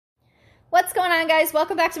What's going on, guys?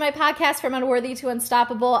 Welcome back to my podcast, From Unworthy to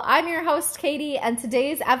Unstoppable. I'm your host, Katie, and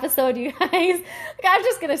today's episode, you guys, I'm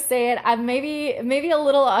just going to say it, I'm maybe a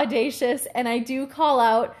little audacious, and I do call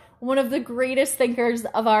out one of the greatest thinkers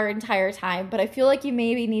of our entire time, but I feel like you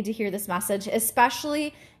maybe need to hear this message,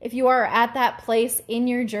 especially if you are at that place in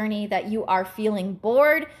your journey that you are feeling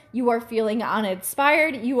bored, you are feeling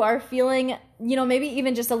uninspired, you are feeling, maybe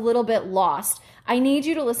even just a little bit lost. I need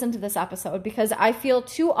you to listen to this episode because I feel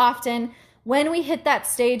too often when we hit that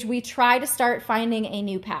stage, we try to start finding a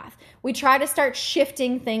new path. We try to start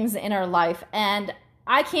shifting things in our life. And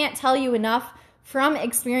I can't tell you enough from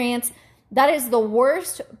experience, that is the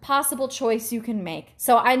worst possible choice you can make.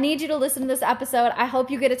 So I need you to listen to this episode. I hope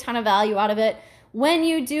you get a ton of value out of it. When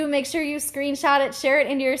you do, make sure you screenshot it, share it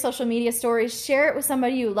into your social media stories, share it with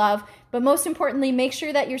somebody you love. But most importantly, make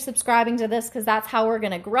sure that you're subscribing to this because that's how we're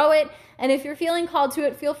going to grow it. And if you're feeling called to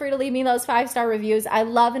it, feel free to leave me those 5-star reviews. I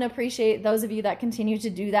love and appreciate those of you that continue to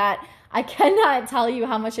do that. I cannot tell you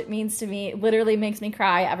how much it means to me. It literally makes me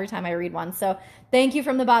cry every time I read one. So thank you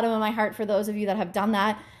from the bottom of my heart for those of you that have done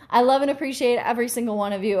that. I love and appreciate every single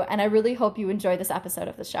one of you, and I really hope you enjoy this episode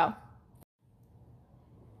of the show.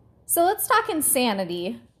 So let's talk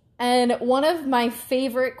insanity, and one of my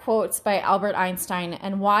favorite quotes by Albert Einstein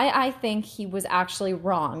and why I think he was actually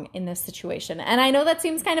wrong in this situation. And I know that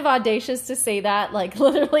seems kind of audacious to say that, like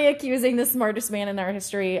literally accusing the smartest man in our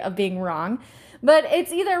history of being wrong, but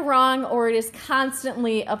it's either wrong or it is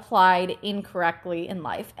constantly applied incorrectly in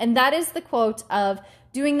life. And that is the quote of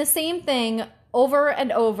doing the same thing over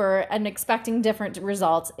and over and expecting different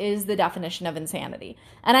results is the definition of insanity.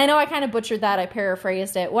 And I know I kind of butchered that. I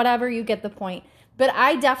paraphrased it. Whatever, you get the point. But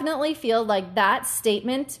I definitely feel like that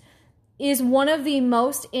statement is one of the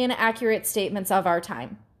most inaccurate statements of our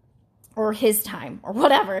time or his time or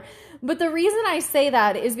whatever. But the reason I say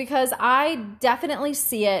that is because I definitely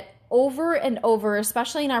see it over and over,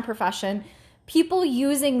 especially in our profession, people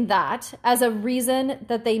using that as a reason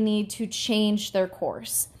that they need to change their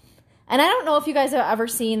course. And I don't know if you guys have ever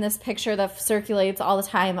seen this picture that circulates all the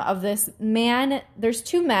time of this man. There's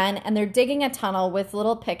two men and they're digging a tunnel with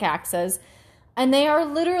little pickaxes. And they are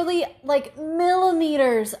literally like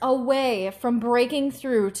millimeters away from breaking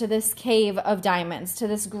through to this cave of diamonds, to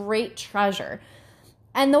this great treasure.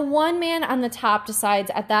 And the one man on the top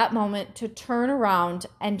decides at that moment to turn around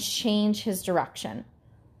and change his direction.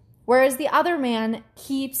 Whereas the other man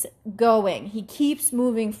keeps going. He keeps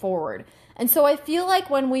moving forward. And so I feel like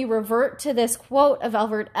when we revert to this quote of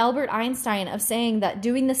Albert Einstein of saying that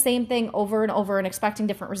doing the same thing over and over and expecting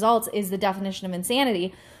different results is the definition of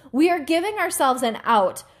insanity, we are giving ourselves an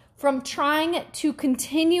out from trying to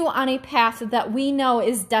continue on a path that we know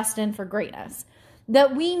is destined for greatness.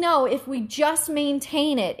 That we know if we just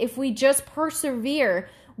maintain it, if we just persevere,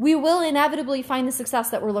 we will inevitably find the success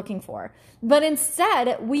that we're looking for. But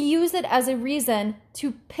instead, we use it as a reason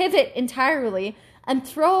to pivot entirely and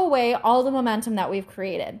throw away all the momentum that we've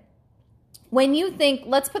created. When you think,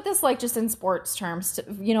 let's put this like just in sports terms,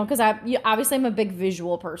 because obviously I'm a big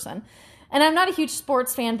visual person. And I'm not a huge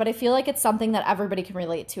sports fan, but I feel like it's something that everybody can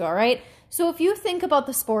relate to, all right? So if you think about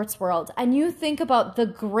the sports world and you think about the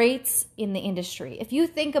greats in the industry, if you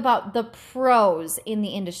think about the pros in the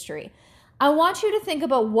industry, I want you to think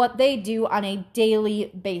about what they do on a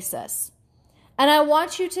daily basis. And I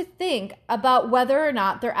want you to think about whether or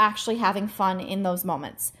not they're actually having fun in those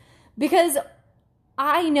moments. Because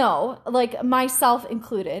I know, like myself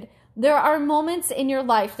included, there are moments in your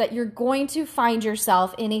life that you're going to find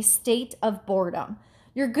yourself in a state of boredom.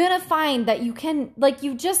 You're going to find that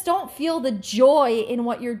you just don't feel the joy in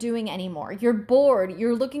what you're doing anymore. You're bored.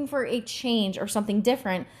 You're looking for a change or something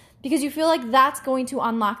different because you feel like that's going to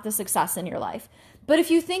unlock the success in your life. But if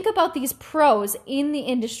you think about these pros in the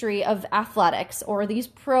industry of athletics or these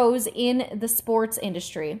pros in the sports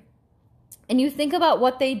industry, and you think about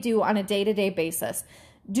what they do on a day-to-day basis,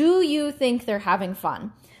 do you think they're having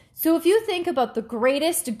fun? So if you think about the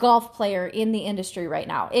greatest golf player in the industry right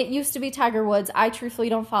now, it used to be Tiger Woods. I truthfully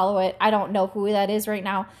don't follow it. I don't know who that is right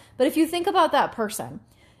now. But if you think about that person,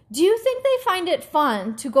 do you think they find it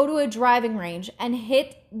fun to go to a driving range and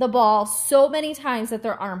hit the ball so many times that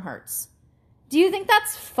their arm hurts? Do you think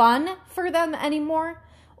that's fun for them anymore?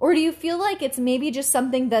 Or do you feel like it's maybe just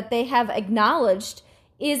something that they have acknowledged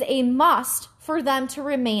is a must for them to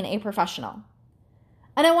remain a professional?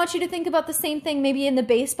 And I want you to think about the same thing maybe in the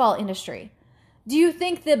baseball industry. Do you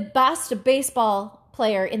think the best baseball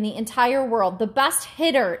player in the entire world, the best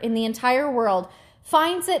hitter in the entire world,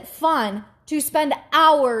 finds it fun to spend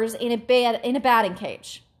hours in a batting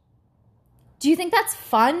cage? Do you think that's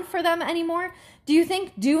fun for them anymore? Do you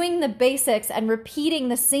think doing the basics and repeating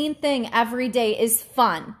the same thing every day is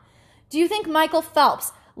fun? Do you think Michael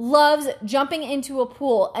Phelps loves jumping into a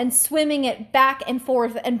pool and swimming it back and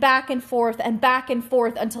forth and back and forth and back and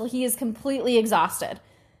forth until he is completely exhausted?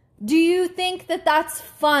 Do you think that that's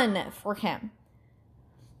fun for him?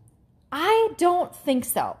 I don't think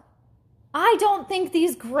so. I don't think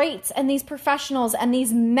these greats and these professionals and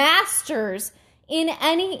these masters in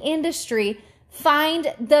any industry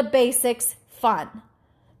find the basics fun.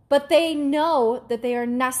 But they know that they are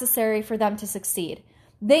necessary for them to succeed.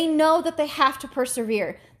 They know that they have to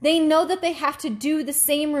persevere. They know that they have to do the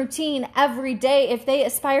same routine every day if they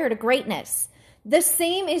aspire to greatness. The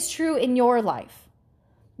same is true in your life.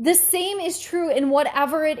 The same is true in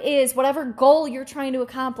whatever it is, whatever goal you're trying to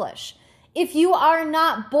accomplish. If you are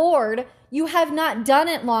not bored, you have not done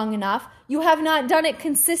it long enough, you have not done it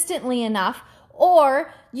consistently enough,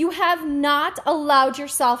 or you have not allowed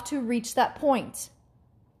yourself to reach that point.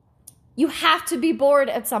 You have to be bored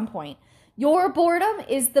at some point. Your boredom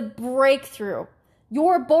is the breakthrough.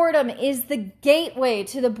 Your boredom is the gateway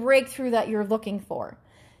to the breakthrough that you're looking for.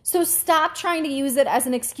 So stop trying to use it as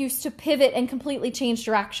an excuse to pivot and completely change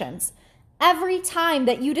directions. Every time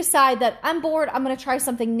that you decide that I'm bored, I'm going to try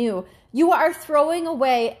something new, you are throwing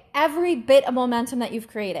away every bit of momentum that you've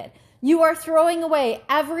created. You are throwing away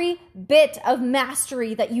every bit of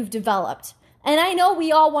mastery that you've developed. And I know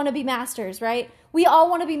we all want to be masters, right? We all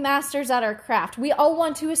want to be masters at our craft. We all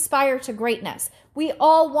want to aspire to greatness. We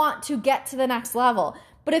all want to get to the next level.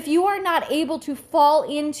 But if you are not able to fall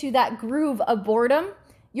into that groove of boredom,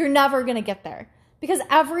 you're never going to get there. Because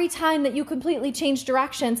every time that you completely change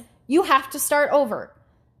directions, you have to start over.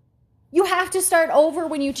 You have to start over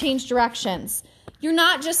when you change directions. You're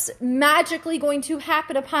not just magically going to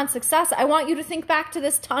happen upon success. I want you to think back to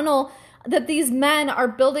this tunnel that these men are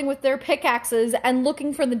building with their pickaxes and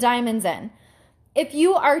looking for the diamonds in. If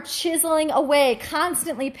you are chiseling away,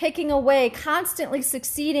 constantly picking away, constantly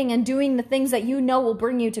succeeding and doing the things that you know will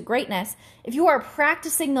bring you to greatness, if you are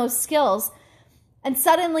practicing those skills and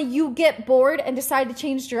suddenly you get bored and decide to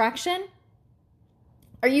change direction,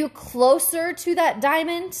 are you closer to that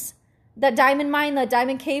diamond mine, that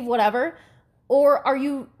diamond cave, whatever, or are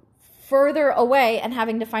you further away and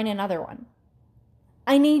having to find another one?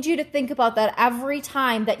 I need you to think about that every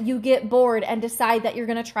time that you get bored and decide that you're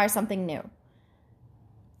going to try something new.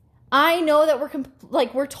 I know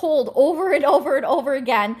that we're told over and over and over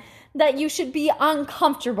again that you should be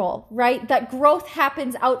uncomfortable, right? That growth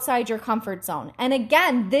happens outside your comfort zone. And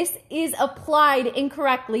again, this is applied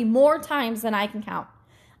incorrectly more times than I can count.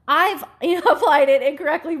 I've applied it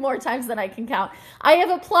incorrectly more times than I can count. I have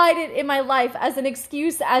applied it in my life as an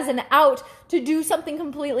excuse, as an out to do something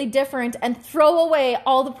completely different and throw away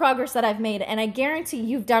all the progress that I've made. And I guarantee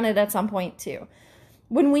you've done it at some point too.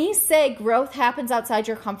 When we say growth happens outside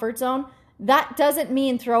your comfort zone, that doesn't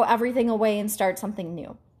mean throw everything away and start something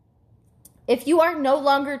new. If you are no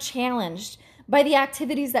longer challenged by the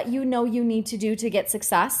activities that you know you need to do to get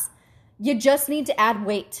success, you just need to add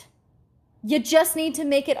weight. You just need to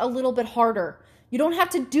make it a little bit harder. You don't have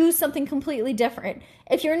to do something completely different.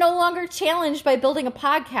 If you're no longer challenged by building a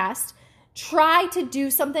podcast, try to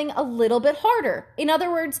do something a little bit harder. In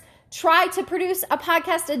other words, try to produce a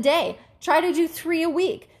podcast a day. Try to do 3 a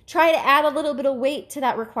week. Try to add a little bit of weight to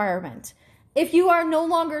that requirement. If you are no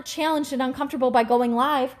longer challenged and uncomfortable by going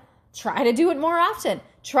live, try to do it more often.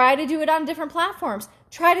 Try to do it on different platforms.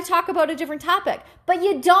 Try to talk about a different topic. But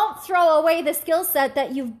you don't throw away the skill set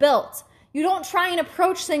that you've built. You don't try and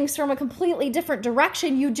approach things from a completely different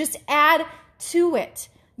direction. You just add to it.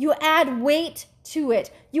 You add weight to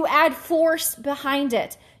it. You add force behind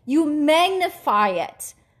it. You magnify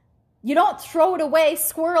it. You don't throw it away,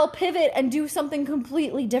 squirrel, pivot, and do something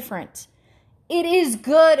completely different. It is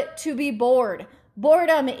good to be bored.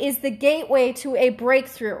 Boredom is the gateway to a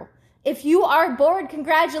breakthrough. If you are bored,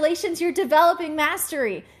 congratulations, you're developing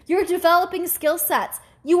mastery. You're developing skill sets.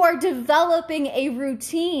 You are developing a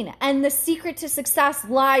routine, and the secret to success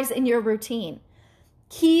lies in your routine.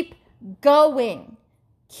 Keep going.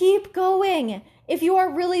 Keep going. If you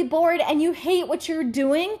are really bored and you hate what you're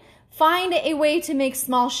doing, find a way to make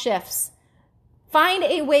small shifts. Find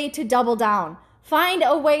a way to double down. Find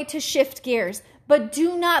a way to shift gears. But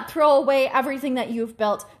do not throw away everything that you've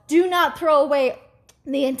built. Do not throw away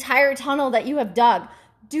the entire tunnel that you have dug.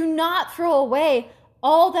 Do not throw away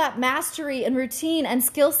all that mastery and routine and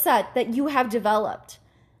skill set that you have developed.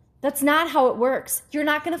 That's not how it works. You're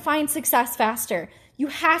not going to find success faster. You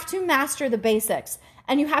have to master the basics,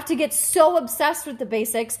 and you have to get so obsessed with the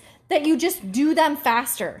basics that you just do them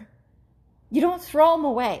faster. You don't throw them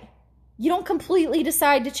away. You don't completely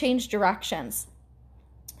decide to change directions.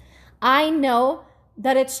 I know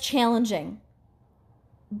that it's challenging,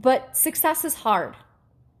 but success is hard.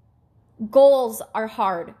 Goals are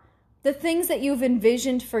hard. The things that you've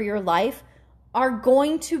envisioned for your life are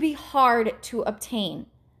going to be hard to obtain.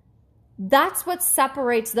 That's what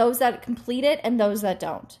separates those that complete it and those that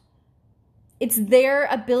don't. It's their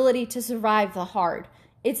ability to survive the hard.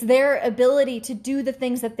 It's their ability to do the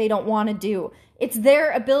things that they don't want to do. It's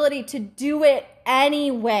their ability to do it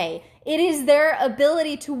anyway. It is their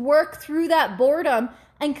ability to work through that boredom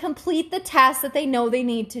and complete the tasks that they know they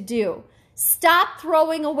need to do. Stop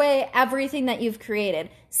throwing away everything that you've created.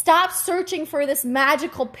 Stop searching for this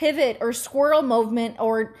magical pivot or squirrel movement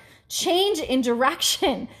or change in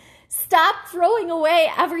direction. Stop throwing away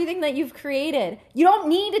everything that you've created. You don't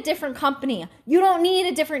need a different company. You don't need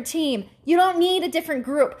a different team. You don't need a different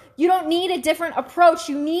group. You don't need a different approach.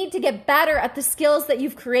 You need to get better at the skills that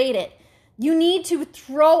you've created. You need to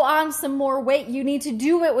throw on some more weight. You need to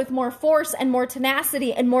do it with more force and more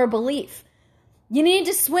tenacity and more belief. You need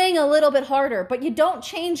to swing a little bit harder, but you don't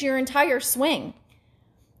change your entire swing.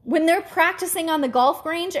 When they're practicing on the golf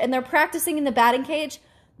range and they're practicing in the batting cage,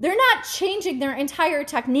 they're not changing their entire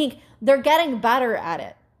technique. They're getting better at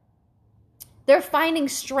it. They're finding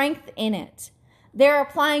strength in it. They're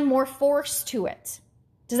applying more force to it.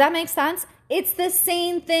 Does that make sense? It's the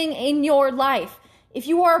same thing in your life. If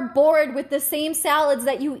you are bored with the same salads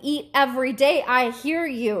that you eat every day, I hear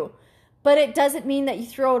you. But it doesn't mean that you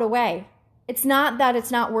throw it away. It's not that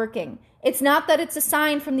it's not working. It's not that it's a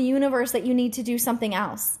sign from the universe that you need to do something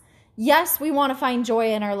else. Yes, we want to find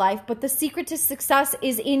joy in our life, but the secret to success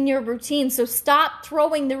is in your routine. So stop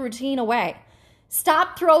throwing the routine away.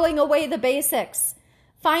 Stop throwing away the basics.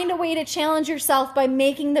 Find a way to challenge yourself by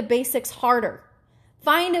making the basics harder.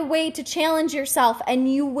 Find a way to challenge yourself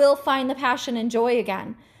and you will find the passion and joy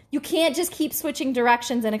again. You can't just keep switching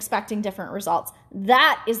directions and expecting different results.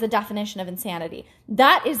 That is the definition of insanity.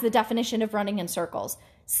 That is the definition of running in circles.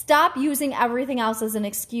 Stop using everything else as an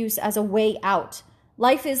excuse, as a way out.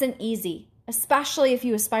 Life isn't easy, especially if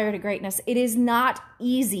you aspire to greatness. It is not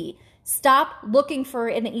easy. Stop looking for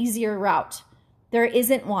an easier route. There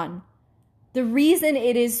isn't one. The reason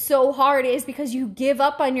it is so hard is because you give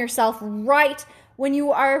up on yourself right when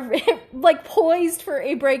you are like poised for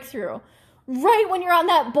a breakthrough. Right when you're on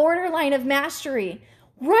that borderline of mastery.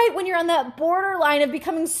 Right when you're on that borderline of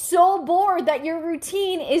becoming so bored that your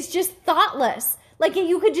routine is just thoughtless. Like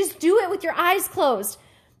you could just do it with your eyes closed.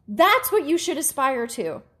 That's what you should aspire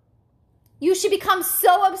to. You should become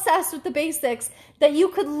so obsessed with the basics that you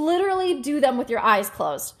could literally do them with your eyes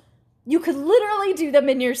closed. You could literally do them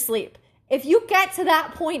in your sleep. If you get to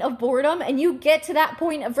that point of boredom and you get to that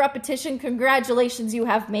point of repetition, congratulations, you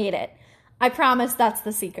have made it. I promise that's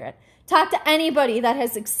the secret. Talk to anybody that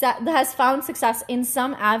has found success in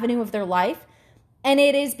some avenue of their life, and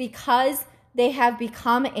it is because they have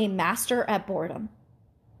become a master at boredom.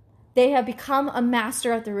 They have become a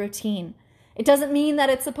master at the routine. It doesn't mean that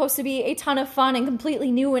it's supposed to be a ton of fun and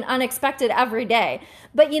completely new and unexpected every day.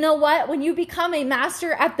 But you know what? When you become a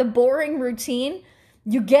master at the boring routine,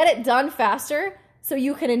 you get it done faster so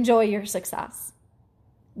you can enjoy your success.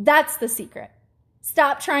 That's the secret.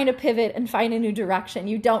 Stop trying to pivot and find a new direction.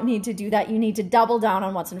 You don't need to do that. You need to double down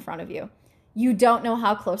on what's in front of you. You don't know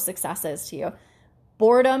how close success is to you.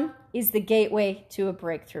 Boredom is the gateway to a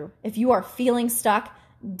breakthrough. If you are feeling stuck,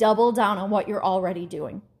 double down on what you're already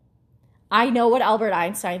doing. I know what Albert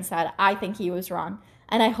Einstein said. I think he was wrong.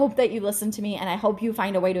 And I hope that you listen to me and I hope you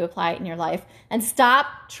find a way to apply it in your life. And stop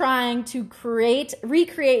trying to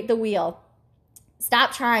recreate the wheel.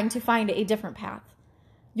 Stop trying to find a different path.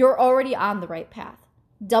 You're already on the right path.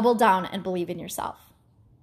 Double down and believe in yourself.